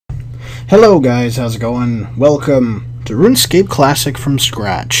Hello guys, how's it going? Welcome to RuneScape Classic from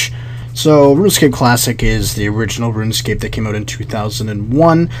scratch. So, RuneScape Classic is the original RuneScape that came out in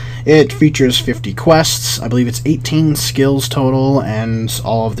 2001. It features 50 quests, I believe it's 18 skills total, and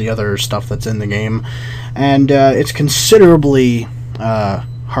all of the other stuff that's in the game. And it's considerably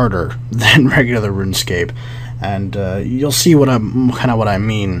harder than regular RuneScape. And you'll see what I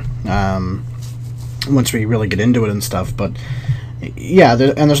mean once we really get into it and stuff, but yeah,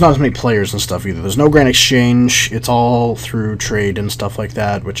 and there's not as many players and stuff either. There's no grand exchange. It's all through trade and stuff like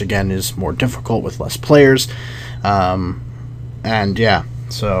that, which again is more difficult with less players. And yeah,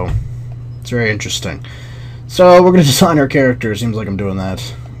 so it's very interesting. So we're going to design our character. Seems like I'm doing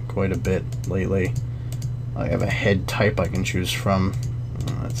that quite a bit lately. I have a head type I can choose from.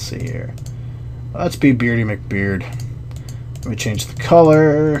 Let's see here. Let's be Beardy McBeard. Let me change the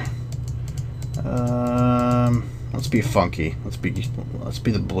color. Let's be funky. Let's be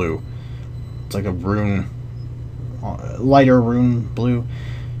the blue. It's like a rune, lighter rune blue.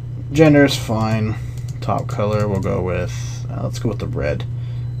 Gender is fine. Top color we'll go with. Let's go with the red.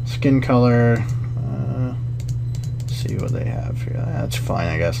 Skin color. See what they have here. That's fine,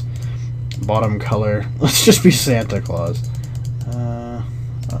 I guess. Bottom color. Let's just be Santa Claus.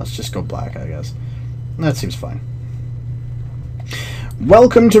 Let's just go black, I guess. That seems fine.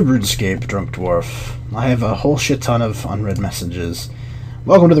 Welcome to RuneScape, Drunk Dwarf. I have a whole shit ton of unread messages.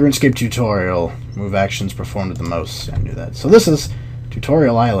 Welcome to the RuneScape tutorial. Move actions performed at the mouse. I knew that. So this is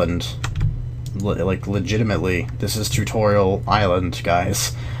Tutorial Island. Like, legitimately, this is Tutorial Island,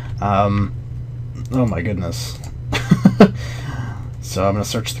 guys. Oh my goodness. So I'm gonna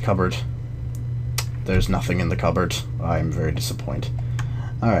search the cupboard. There's nothing in the cupboard. I'm very disappointed.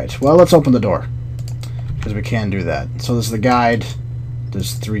 Alright, well, let's open the door. Because we can do that. So this is the guide.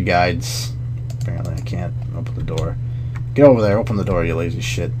 There's 3 guides. Apparently I can't open the door. Get over there, open the door, you lazy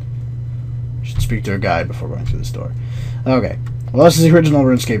shit. You should speak to a guide before going through this door. Okay. Well, this is the original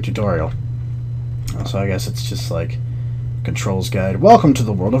RuneScape tutorial. So I guess it's just like controls guide. Welcome to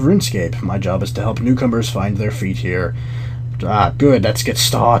the world of RuneScape. My job is to help newcomers find their feet here. Good, let's get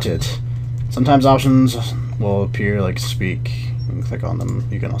started. Sometimes options will appear like speak. You can click on them.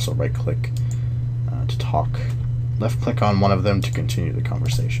 You can also right click to talk. Left click on one of them to continue the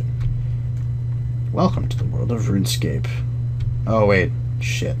conversation. Welcome to the world of RuneScape. Oh wait,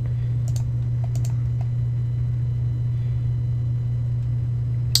 shit.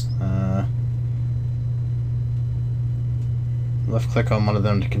 Left click on one of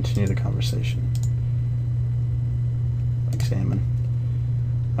them to continue the conversation. Examine.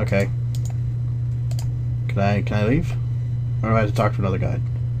 Okay. Can I leave? Or do I have to talk to another guide?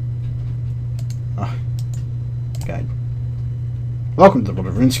 Oh. Guide. Welcome to the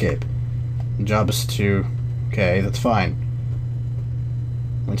world of RuneScape. The job is to... Okay, that's fine.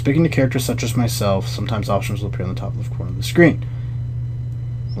 When speaking to characters such as myself, sometimes options will appear on the top left corner of the screen.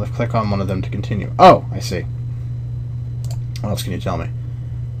 Left click on one of them to continue. Oh, I see. What else can you tell me?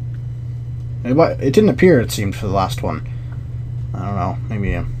 It didn't appear, it seemed, for the last one. I don't know.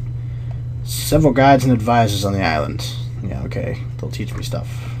 Maybe several guides and advisors on the island. Yeah, okay. They'll teach me stuff.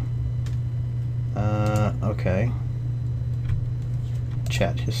 Okay.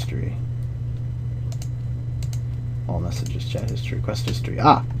 Chat history. All messages, chat history, quest history.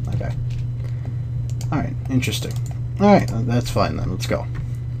 Ah, okay. Alright, interesting. Alright, that's fine then. Let's go.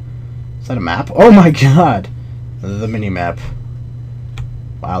 Is that a map? Oh my god! The mini-map.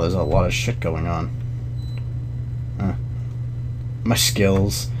 Wow, there's a lot of shit going on. My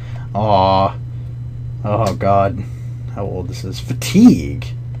skills. Aww. Oh god. How old this is. Fatigue!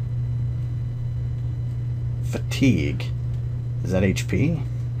 Fatigue. Is that HP?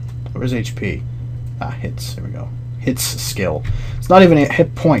 Where's HP? Ah, hits. There we go. Hits skill. It's not even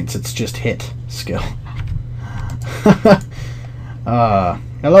hit points, it's just hit skill.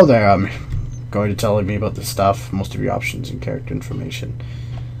 Hello there. I'm going to tell me about this stuff. Most of your options and character information.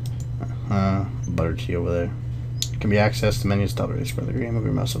 Butter tea over there. Can be accessed to menus to raise for the game. Move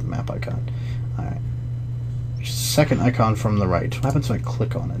your mouse with the map icon. Alright. Second icon from the right. What happens if I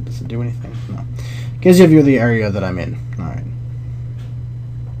click on it? Does it do anything? No. Gives you a view of the area that I'm in. Alright.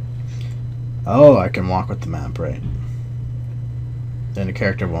 Oh, I can walk with the map, right? Then the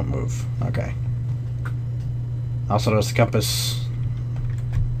character won't move. Okay. Also notice the compass.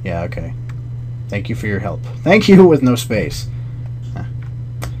 Yeah, okay. Thank you for your help. Thank you with no space.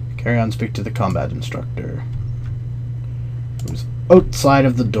 Carry on, speak to the combat instructor. Who's outside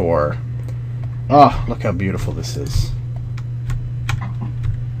of the door. Oh, look how beautiful this is.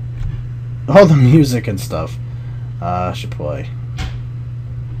 All the music and stuff. Should play.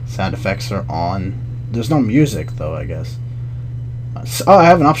 Sound effects are on. There's no music, though, I guess. Oh, I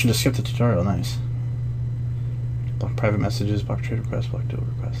have an option to skip the tutorial. Nice. Block private messages, block trade requests, block deal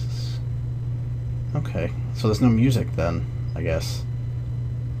requests. Okay, so there's no music then, I guess.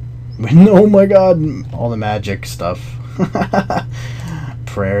 Oh my god, all the magic stuff.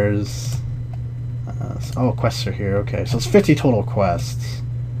 Prayers. Oh, quests are here. Okay, so it's 50 total quests.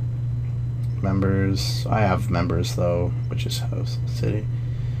 Members. I have members though, which is House City,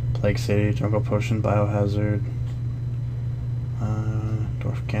 Plague City, Jungle Potion, Biohazard,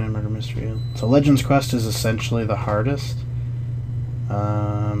 Dwarf Cannon, Murder Mystery. So Legends Quest is essentially the hardest.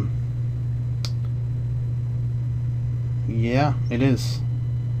 Yeah, it is.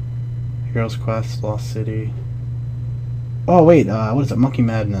 Heroes Quest, Lost City. Oh wait, what is it? Monkey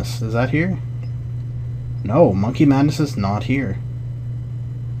Madness. Is that here? No, Monkey Madness is not here.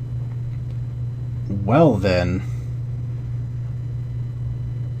 Well then.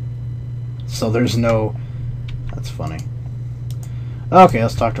 So there's no... That's funny. Okay,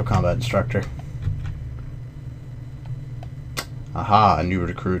 let's talk to a combat instructor. Aha, a new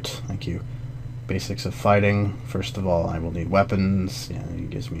recruit. Thank you. Basics of fighting. First of all, I will need weapons. Yeah, he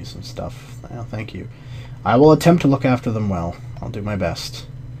gives me some stuff. Well, thank you. I will attempt to look after them well. I'll do my best.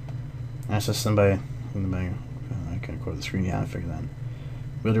 Access them by... I can record the screen. Yeah, I figured that.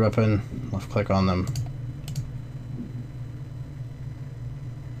 Wield your weapon. Left click on them.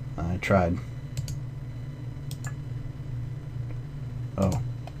 I tried. Oh.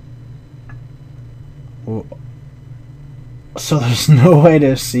 Ooh. So there's no way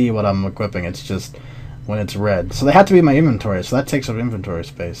to see what I'm equipping. It's just when it's red. So they have to be in my inventory. So that takes up inventory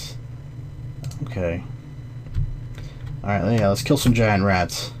space. Okay. Alright, yeah, let's kill some giant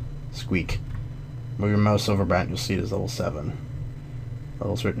rats. Squeak. Move your mouse over Brant, you'll see it is level 7.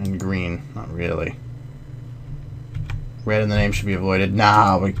 Level's written in green. Not really. Red in the name should be avoided.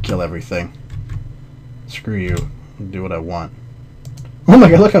 Nah, we kill everything. Screw you. I'll do what I want. Oh my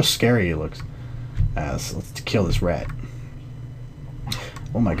god, look how scary he looks. So let's kill this rat.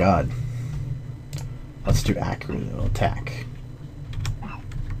 Oh my god. Let's do accurate attack.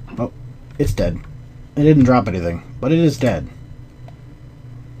 Oh, it's dead. It didn't drop anything, but it is dead.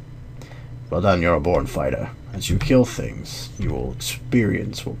 Well done, you're a born fighter. As you kill things, your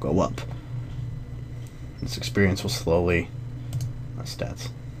experience will go up. This experience will slowly... stats.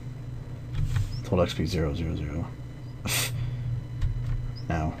 Total XP 000.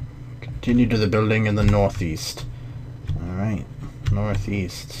 Now, continue to the building in the northeast. Alright,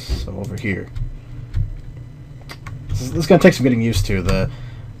 northeast. So over here. This is going to take some getting used to.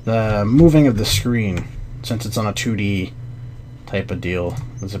 The moving of the screen, since it's on a 2D type of deal,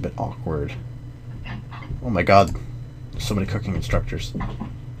 is a bit awkward. Oh my god, there's so many cooking instructors.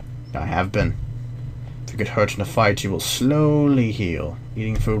 I have been. If you get hurt in a fight, you will slowly heal.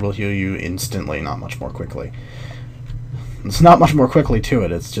 Eating food will heal you instantly, not much more quickly. It's not much more quickly to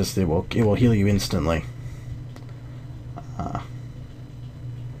it, it's just it will heal you instantly.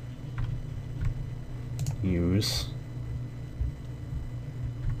 Use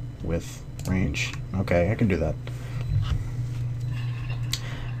with range. Okay, I can do that.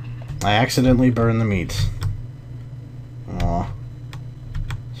 I accidentally burned the meat. Aw.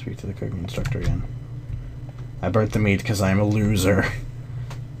 Speak to the cooking instructor again. I burnt the meat because I'm a loser.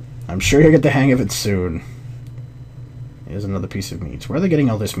 I'm sure you'll get the hang of it soon. Here's another piece of meat. Where are they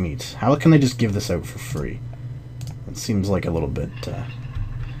getting all this meat? How can they just give this out for free? It seems like a little bit...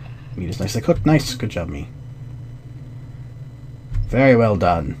 meat is nicely cooked. Nice. Good job, me. Very well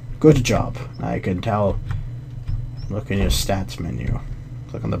done. Good job. I can tell. Look in your stats menu.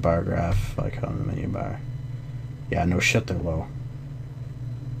 Click on the bar graph icon on the menu bar. Yeah, no shit, they're low.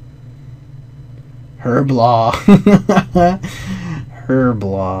 Herblaw.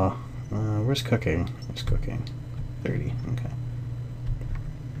 Herblaw. Where's cooking? Where's cooking? 30. Okay.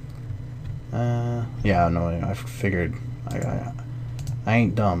 Yeah, no, I figured. I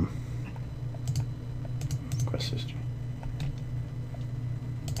ain't dumb. Quest history.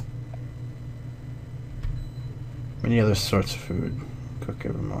 Many other sorts of food. Cook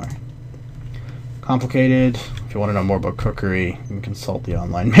ever more. Complicated. If you want to know more about cookery, you can consult the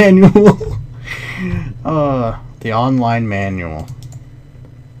online manual. The online manual.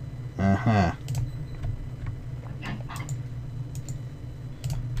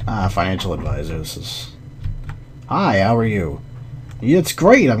 Financial advisor. This is... Hi, how are you? It's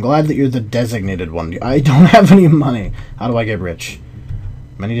great. I'm glad that you're the designated one. I don't have any money. How do I get rich?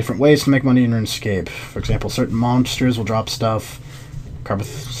 Many different ways to make money in Runescape. For example, certain monsters will drop stuff.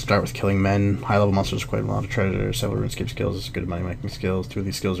 Start with killing men. High-level monsters require a lot of treasure. Several Runescape skills is good money-making skills. 2 of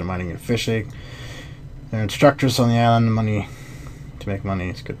these skills are mining and fishing. There are instructors on the island. Money to make money.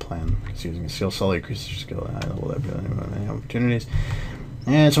 It's a good plan. Because using a skill slowly increases your skill. I will have many opportunities.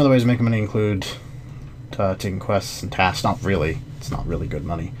 And some other ways of making money include taking quests and tasks. Not really. It's not really good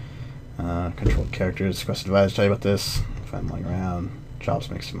money. Controlled characters. Quest advisor tell you about this. If I'm lying around. Jobs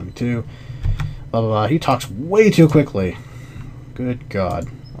make some money too. Blah blah blah. He talks way too quickly. Good God.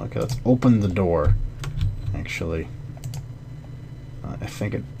 Okay, let's open the door. Actually, I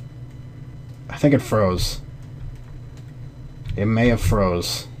think it froze. It may have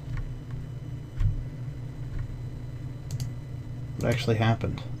froze. What actually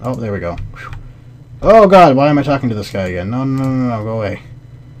happened? Oh, there we go. Whew. Oh God, why am I talking to this guy again? No, no, no, no, go away.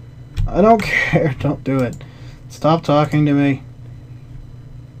 I don't care. Don't do it. Stop talking to me.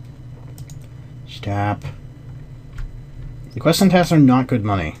 Stop. The quests and tasks are not good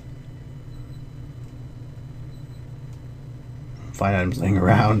money. Find items laying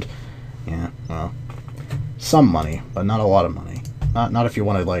around. Yeah, well, some money, but not a lot of money. Not if you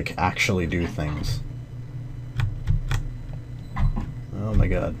want to like actually do things. Oh my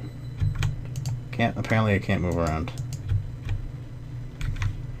God. Apparently I can't move around.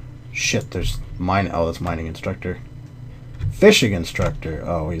 Shit, there's mine. Oh, that's mining instructor. Fishing instructor.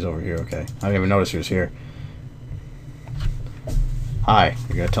 Oh, he's over here. Okay, I didn't even notice he was here. Hi,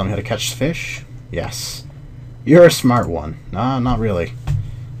 you're gonna tell me how to catch fish? Yes. You're a smart one. Nah, not really.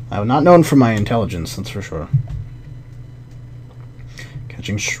 I'm not known for my intelligence, that's for sure.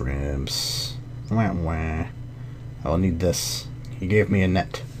 Catching shrimps. Wah wah. I'll need this. He gave me a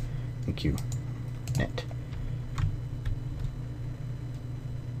net. Thank you. Net.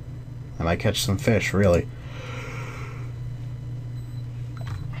 I might catch some fish, really.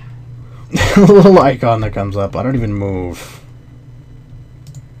 A little icon that comes up. I don't even move.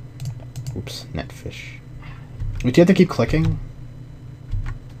 Oops, net fish. Wait, do you have to keep clicking?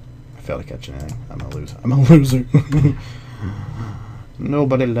 I failed to catch anything. I'm a loser. I'm a loser.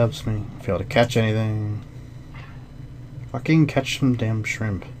 Nobody loves me. I failed to catch anything. Fucking catch some damn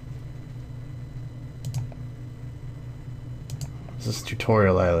shrimp. This is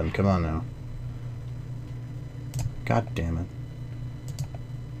Tutorial Island. Come on now. God damn it.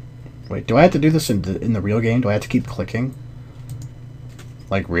 Wait, do I have to do this in the real game? Do I have to keep clicking?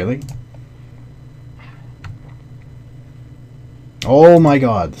 Like, really? Oh my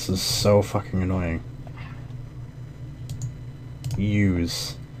God, this is so fucking annoying.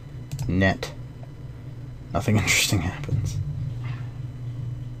 Use. Net. Nothing interesting happens.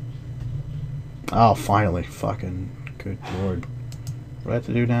 Oh, finally. Fucking good lord. What do I have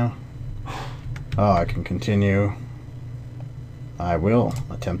to do now? Oh, I can continue. I will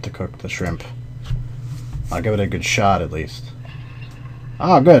attempt to cook the shrimp. I'll give it a good shot at least.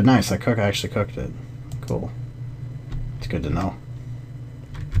 Oh, good, nice. I actually cooked it. Cool. It's good to know.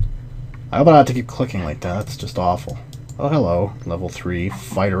 I hope I don't have to keep clicking like that. That's just awful. Oh, hello. Level 3,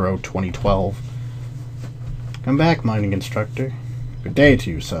 Fighter 2012. Come back, mining instructor. Good day to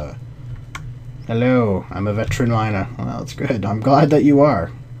you, sir. Hello, I'm a veteran miner. Well, that's good. I'm glad that you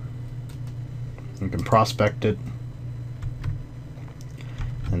are. You can prospect it.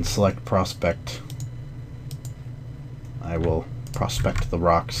 And select prospect. I will prospect the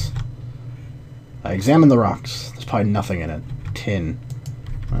rocks. I examine the rocks. There's probably nothing in it. Tin.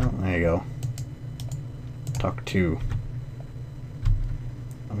 Well, there you go. Talk to.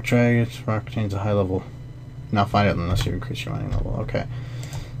 I'm trying to get rock contains a high level. Not find it unless you increase your mining level. Okay.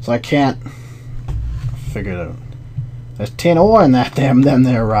 So I can't figure it out. There's tin ore in them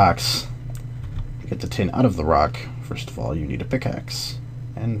there rocks. To get the tin out of the rock, first of all, you need a pickaxe.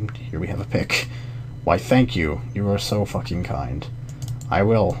 And here we have a pick. Why, thank you. You are so fucking kind. I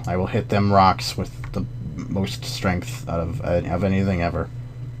will hit them rocks with the most strength out of anything ever.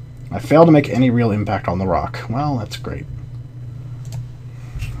 I failed to make any real impact on the rock. Well, that's great.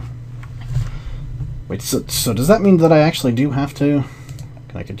 Wait, so does that mean that I actually do have to...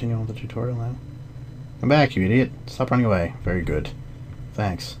 Can I continue on the tutorial now? Come back, you idiot. Stop running away. Very good.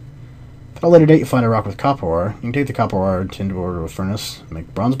 Thanks. If at a later date you find a rock with copper ore, you can take the copper ore into a furnace and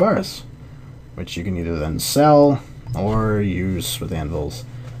make bronze bars, which you can either then sell or use with anvils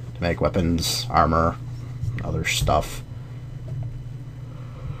to make weapons, armor, other stuff.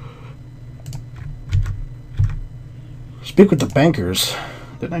 Speak with the bankers.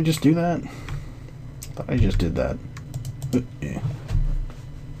 Didn't I just do that? I thought I just did that. Yeah.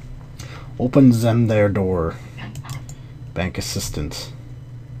 Opens them their door. Bank assistant.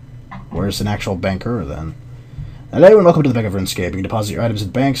 Where's an actual banker then? Hello and welcome to the bank of Runescape. You can deposit your items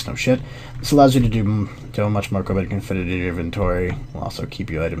at banks. No shit. This allows you to do much more code. You can fit it in your inventory. Will also keep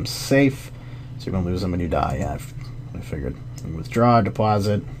your items safe, so you won't lose them when you die. Yeah, I figured. You can withdraw,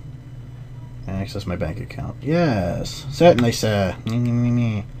 deposit. Access my bank account. Yes, certainly, sir.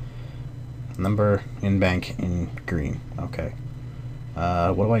 Number in bank in green. Okay.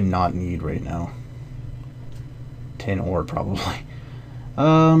 What do I not need right now? Tin ore, probably.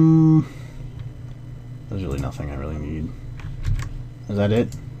 There's really nothing I really need. Is that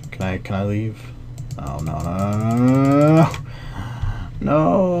it? Can I leave? Oh, no.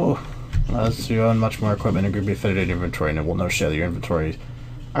 No! Unless you own much more equipment, it could be fitted in inventory, and it will no share your inventory.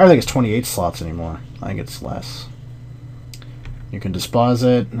 I don't think it's 28 slots anymore. I think it's less. You can dispose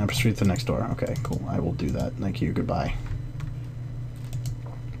it and proceed to the next door. Okay, cool. I will do that. Thank you. Goodbye.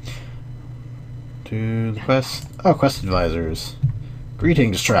 To the quest. Oh, quest advisors.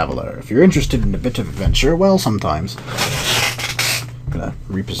 Greetings, traveler. If you're interested in a bit of adventure, well, sometimes. I'm gonna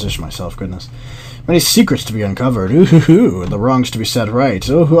reposition myself, goodness. Many secrets to be uncovered. Ooh, the wrongs to be set right.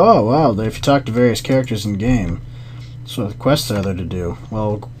 Oh, wow. If you talk to various characters in game. So what quests are there to do?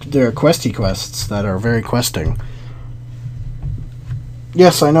 Well, there are questy quests that are very questing.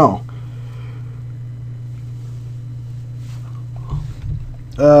 Yes, I know.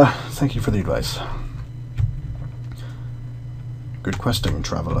 Thank you for the advice. Good questing,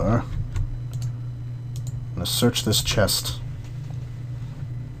 traveler. I'm gonna search this chest.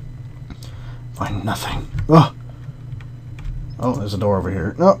 Find nothing. Oh! Oh, there's a door over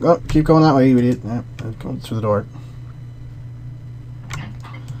here. No, keep going that way, you idiot. Yeah, go through the door.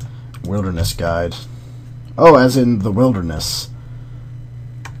 Wilderness guide. Oh, as in the wilderness.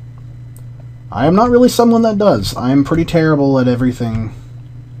 I am not really someone that does. I am pretty terrible at everything.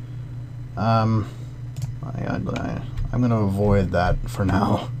 I'm going to avoid that for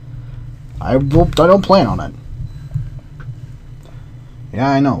now. I don't plan on it. Yeah,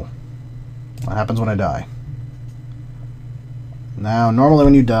 I know. What happens when I die? Now, normally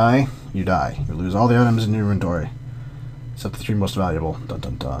when you die, you die. You lose all the items in your inventory. Except the 3 most valuable. Dun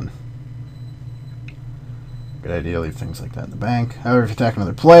dun dun. Good idea to leave things like that in the bank. However, if you attack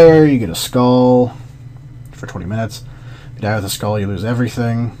another player, you get a skull for 20 minutes. If you die with a skull, you lose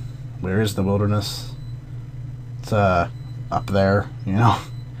everything. Where is the wilderness? It's up there, you know.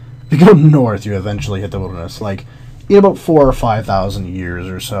 If you go north, you eventually hit the wilderness. Like, in about 4,000 or 5,000 years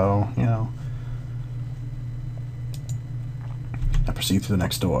or so, you know. I proceed through the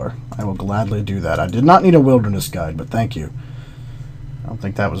next door. I will gladly do that. I did not need a wilderness guide, but thank you. I don't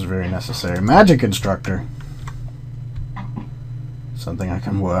think that was very necessary. Magic instructor. Something I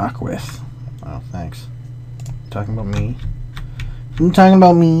can work with. Oh, thanks. You talking about me? You talking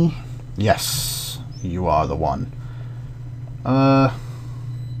about me? Yes, you are the one. Okay,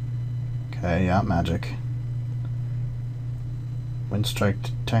 yeah, magic. Wind strike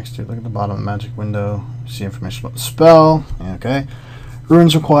text. Look at the bottom of the magic window. See information about the spell. Yeah, okay.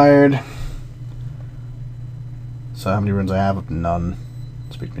 Runes required. So how many runes I have? None.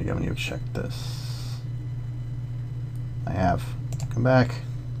 Speak to me when you check this. I have. Come back.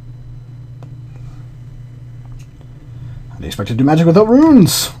 How do you expect to do magic without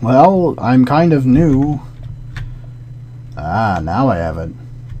runes? Well, I'm kind of new. Ah, now I have it.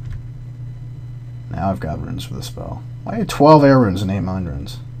 Now I've got runes for the spell. Why 12 air runes and 8 mind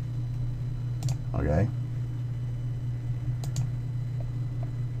runes? Okay.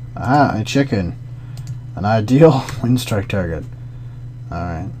 Ah, a chicken. An ideal wind strike target.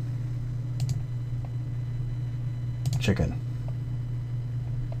 Alright. Chicken.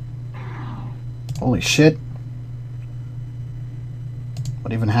 Holy shit.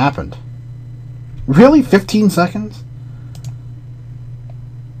 What even happened? Really? 15 seconds?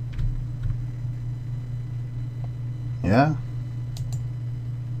 Yeah?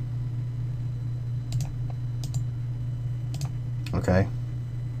 Okay.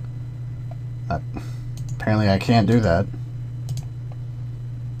 Apparently I can't do that.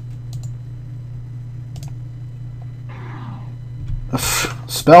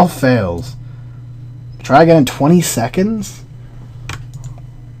 Spell fails. Try again in 20 seconds?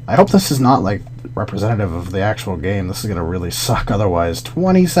 I hope this is not like representative of the actual game. This is gonna really suck otherwise.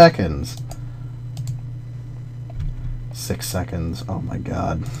 20 seconds. 6 seconds. Oh my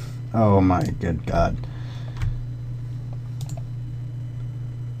god. Oh my good god.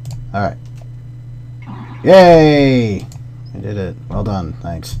 Alright. Yay! I did it. Well done.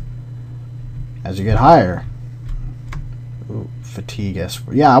 Thanks. As you get higher. Ooh, fatigue.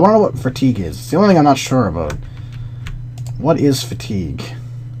 Yeah, I want to know what fatigue is. It's the only thing I'm not sure about. What is fatigue?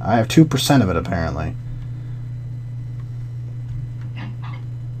 I have 2% of it, apparently.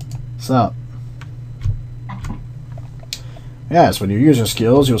 What's up? Yes, when you use your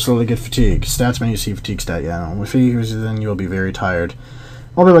skills, you'll slowly get fatigue. Stats menu, see fatigue stat. Yeah, with fatigue, then you'll be very tired.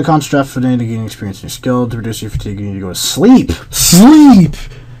 Won't be able to concentrate for to gain experience in your skill. To reduce your fatigue, you need to go to sleep. Sleep!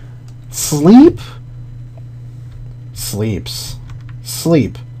 Sleep? Sleeps.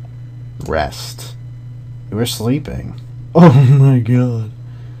 Sleep. Rest. You were sleeping. Oh my god.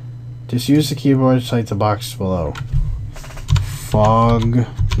 Just use the keyboard to type the box below.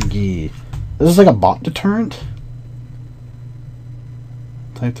 Foggy. This is like a bot deterrent?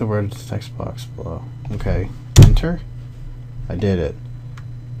 Type the word to the text box below. Okay. Enter. I did it.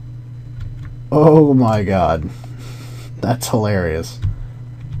 Oh my god. That's hilarious.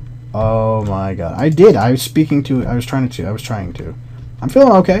 Oh my god. I did. I was trying to. I'm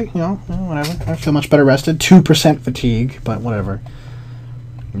feeling okay, you know, whatever. I feel much better rested. 2% fatigue, but whatever.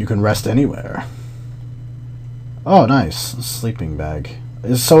 You can rest anywhere. Oh, nice. A sleeping bag.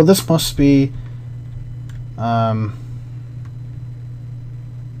 So this must be...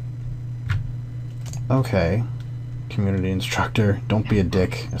 Okay. Community instructor. Don't be a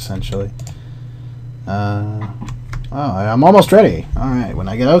dick, essentially. Oh, I'm almost ready. Alright, when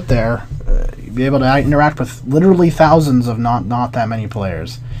I get out there, you'll be able to interact with literally thousands of not that many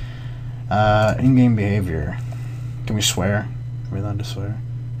players. In-game behavior. Can we swear? Are we allowed to swear?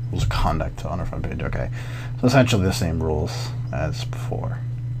 Rules of conduct on our front page. Okay. So essentially the same rules as before.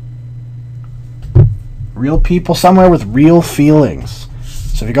 Real people somewhere with real feelings.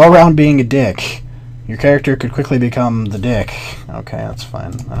 So if you go around being a dick, your character could quickly become the dick. Okay, that's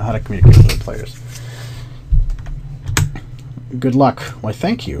fine. I know how to communicate with other players. Good luck. Why,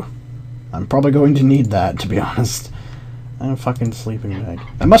 thank you. I'm probably going to need that, to be honest. I'm a fucking sleeping bag.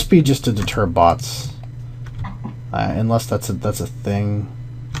 That must be just to deter bots. Unless that's a thing.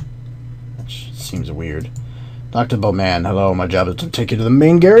 That seems weird. Dr. Bowman, hello. My job is to take you to the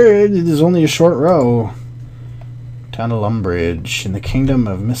main garage. It is only a short row. Town of Lumbridge, in the kingdom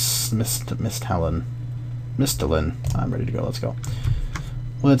of Mistalin. I'm ready to go. Let's go.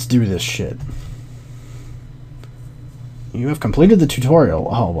 Let's do this shit. You have completed the tutorial.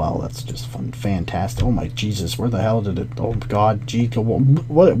 Oh, wow, that's just fun. Fantastic. Oh, my Jesus. Where the hell did it... Oh, God. Gee,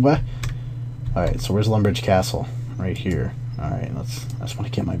 what? Alright, so where's Lumbridge Castle? Right here. Alright, I just want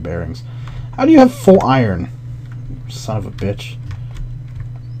to get my bearings. How do you have full iron? Son of a bitch.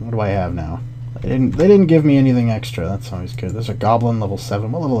 What do I have now? They didn't give me anything extra. That's always good. There's a goblin, level 7.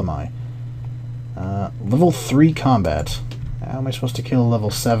 What level am I? Level 3 combat. How am I supposed to kill a level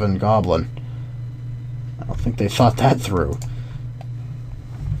 7 goblin? I don't think they thought that through.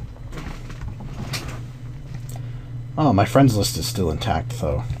 Oh, my friends list is still intact,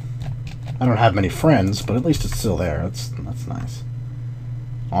 though. I don't have many friends, but at least it's still there. That's nice.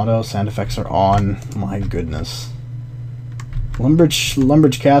 Auto sound effects are on. My goodness.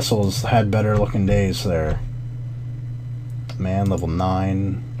 Lumbridge Castle's had better looking days there. Man, level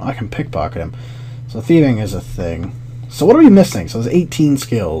 9. Oh, I can pickpocket him. So thieving is a thing. So what are we missing? So there's 18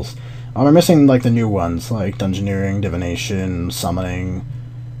 skills. We're missing like the new ones, like dungeoneering, divination, summoning.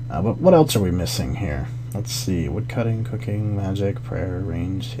 But what else are we missing here? Let's see. Woodcutting, cooking, magic, prayer,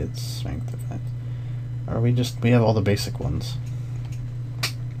 range, hits, strength, effect. Or we have all the basic ones.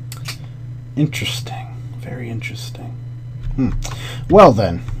 Interesting. Very interesting. Well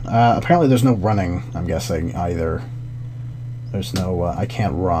then, apparently there's no running, I'm guessing, either. There's no, I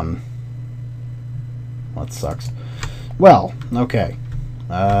can't run. Well, that sucks. Well, okay.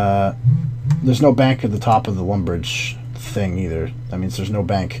 There's no bank at the top of the Lumbridge thing either. That means there's no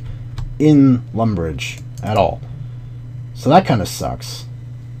bank in Lumbridge at all. So that kind of sucks.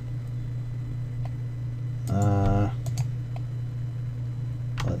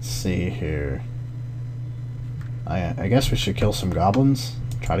 Let's see here. I guess we should kill some goblins.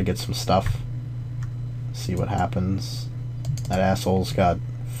 Try to get some stuff. See what happens. That asshole's got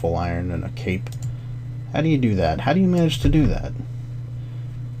full iron and a cape. How do you do that? How do you manage to do that?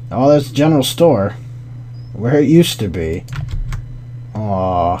 Oh, there's the general store. Where it used to be.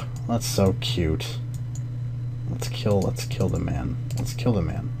 Aw, that's so cute. Let's kill the man. Let's kill the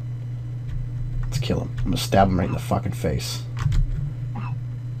man. Let's kill him. I'm gonna stab him right in the fucking face.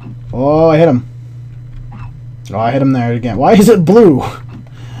 Oh, I hit him. Oh, I hit him there again. Why is it blue?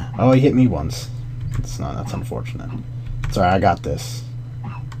 Oh, he hit me once. That's unfortunate. Sorry, I got this.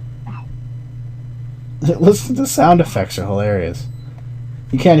 Listen, the sound effects are hilarious.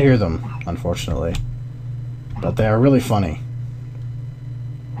 You can't hear them, unfortunately. But they are really funny.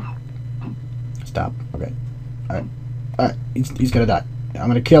 Stop. Okay. Alright. Alright. He's gonna die. I'm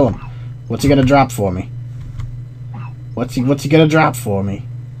gonna kill him. What's he gonna drop for me? What's he gonna drop for me?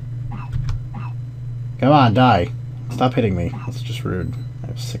 Come on, die. Stop hitting me. That's just rude. I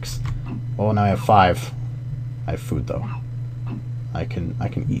have 6. Oh, now I have 5. I have food, though. I can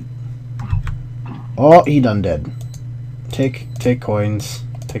eat. Oh, he done dead. Take coins.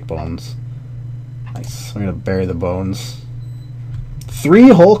 Take bones. Nice. I'm gonna bury the bones. 3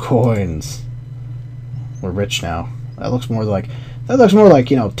 whole coins. We're rich now. That looks more like,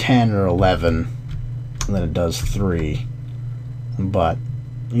 you know, 10 or 11 than it does 3. But,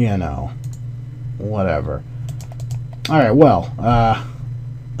 you know, whatever. Alright, well,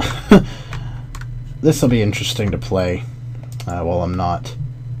 this will be interesting to play while I'm not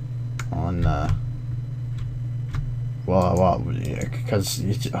on, because,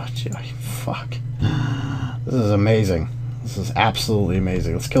 fuck. This is amazing. This is absolutely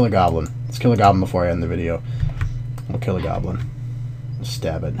amazing. Let's kill a goblin. Let's kill a goblin before I end the video. We'll kill a goblin. Let's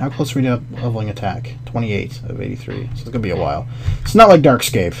stab it. How close are we to leveling attack? 28 of 83. So it's going to be a while. It's not like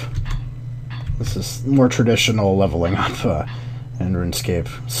Darkscape. This is more traditional leveling up in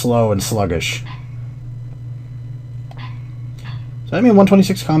Runescape. Slow and sluggish. Does that mean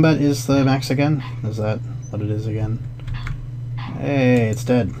 126 combat is the max again? Is that what it is again? Hey, it's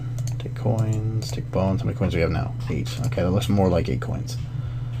dead. Take coins, take bones. How many coins do we have now? 8. Okay, that looks more like 8 coins.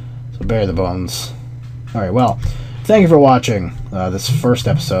 So bury the bones. Alright, well, thank you for watching this first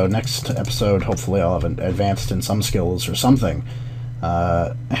episode. Next episode, hopefully I'll have advanced in some skills or something.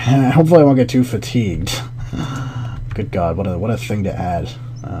 Hopefully I won't get too fatigued. Good God, what a thing to add.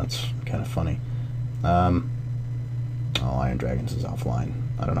 It's kind of funny. Oh, Iron Dragons is offline.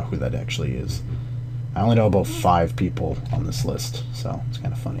 I don't know who that actually is. I only know about 5 people on this list, so it's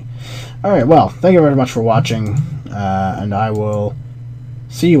kind of funny. Alright, well, thank you very much for watching, and I will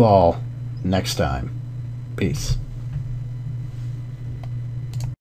see you all next time. Peace.